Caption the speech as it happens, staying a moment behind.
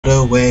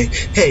away.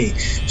 Hey,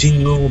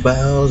 jingle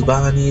bells,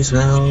 Bonnie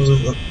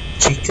smells,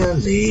 Chica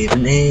laid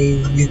an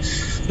egg.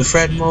 The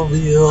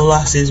Fredmobile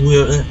lost his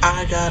wheel and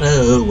I got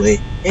away.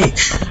 Hey,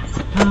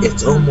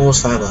 it's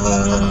almost 5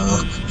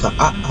 o'clock.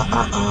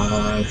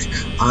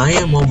 I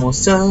am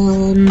almost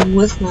done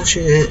with my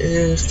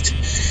shift.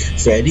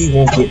 Freddy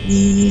won't get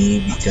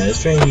me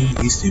because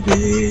Freddy's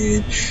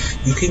stupid.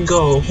 You can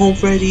go home,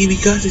 Freddy,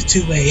 because it's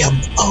 2 a.m.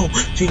 Oh,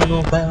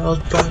 jingle bells,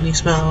 brownie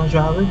smells,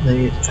 Robin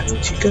laid,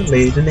 Chica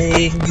laid an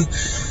egg.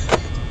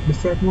 The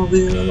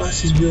Fredmobile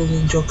lost his wheel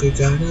and Joker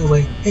got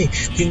away. Hey,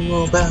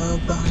 jingle bells,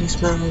 brownie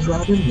smells,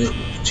 Robin laid,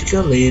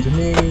 Chica laid an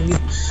egg.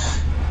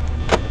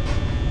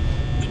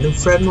 The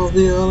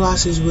Fredmobile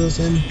lost his wheels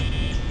and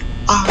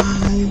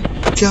I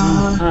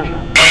got...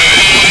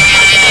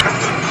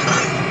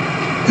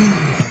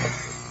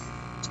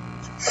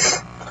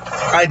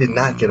 I did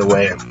not get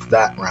away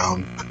that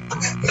round.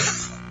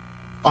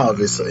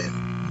 Obviously.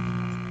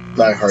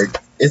 My heart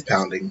is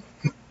pounding.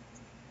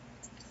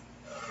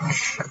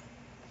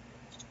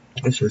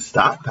 It should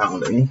stop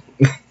pounding.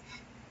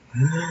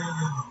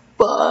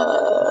 But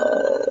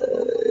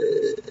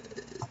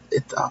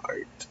it's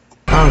hard.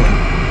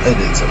 I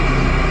did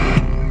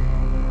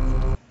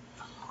something.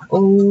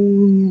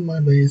 Oh, my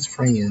best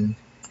friend.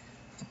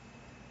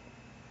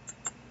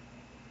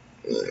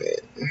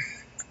 Alright.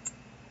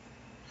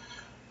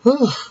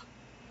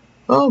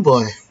 Oh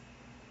boy.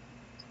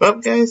 Well,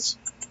 guys.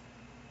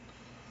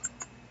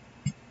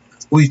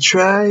 We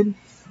tried,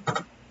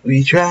 and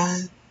we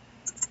tried.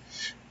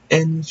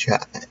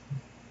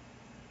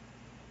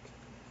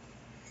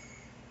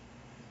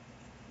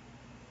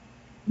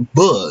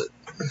 But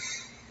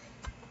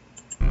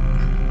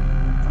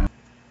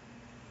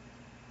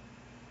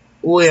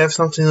we have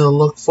something to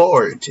look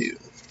forward to.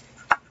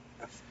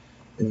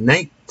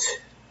 Night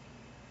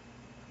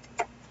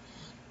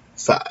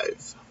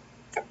 5.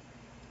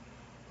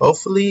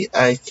 Hopefully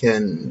I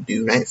can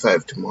do night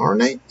 5 tomorrow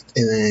night,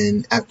 and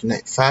then after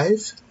night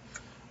 5,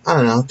 I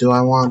don't know, do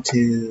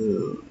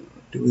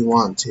we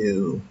want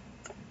to,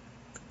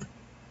 I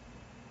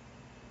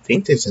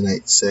think there's a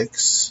night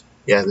 6.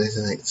 Yeah, there's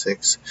a night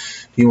 6.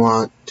 Do you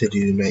want to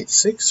do night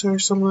 6 or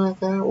something like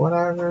that?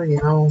 Whatever, you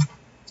know.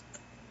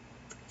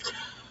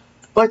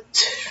 But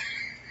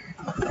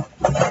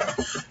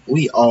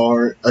we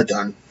are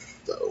done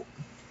though.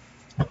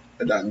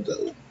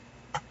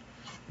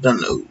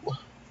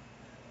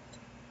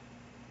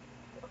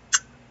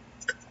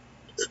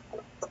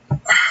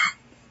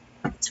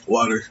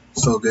 Water,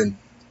 so good.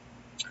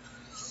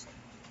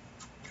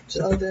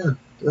 So good.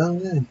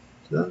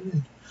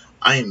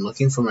 I am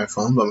looking for my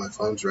phone, but my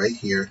phone's right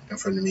here in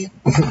front of me.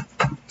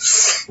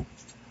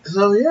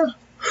 So yeah.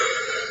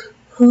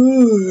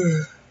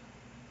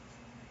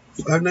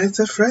 5 Nights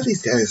at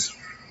Freddy's, guys.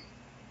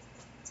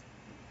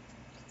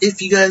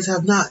 If you guys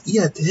have not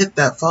yet hit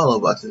that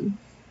follow button,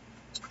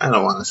 I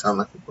don't want to sound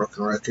like a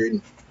broken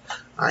record.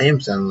 I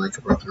am sounding like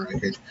a broken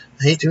record.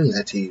 I hate doing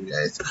that to you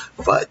guys.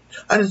 But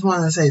I just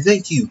want to say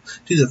thank you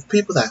to the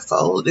people that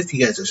followed. If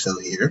you guys are still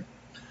here,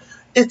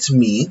 it's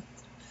me,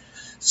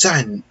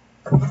 sign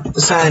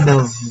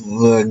of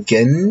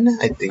again.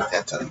 I think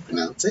that's how you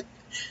pronounce it.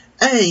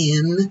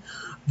 And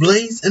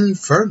Blaze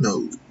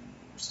Inferno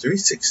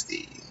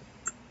 360.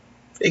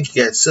 Thank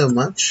you guys so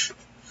much.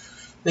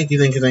 Thank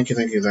you.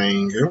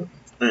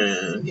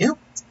 And yeah,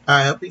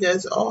 I hope you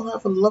guys all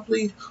have a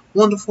lovely,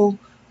 wonderful,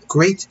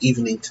 great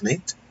evening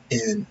tonight.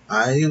 And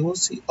I will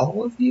see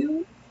all of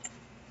you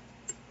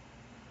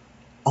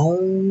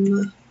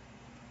on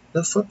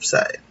the flip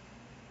side.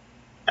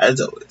 As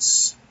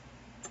always,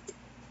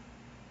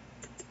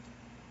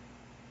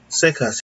 stay classy.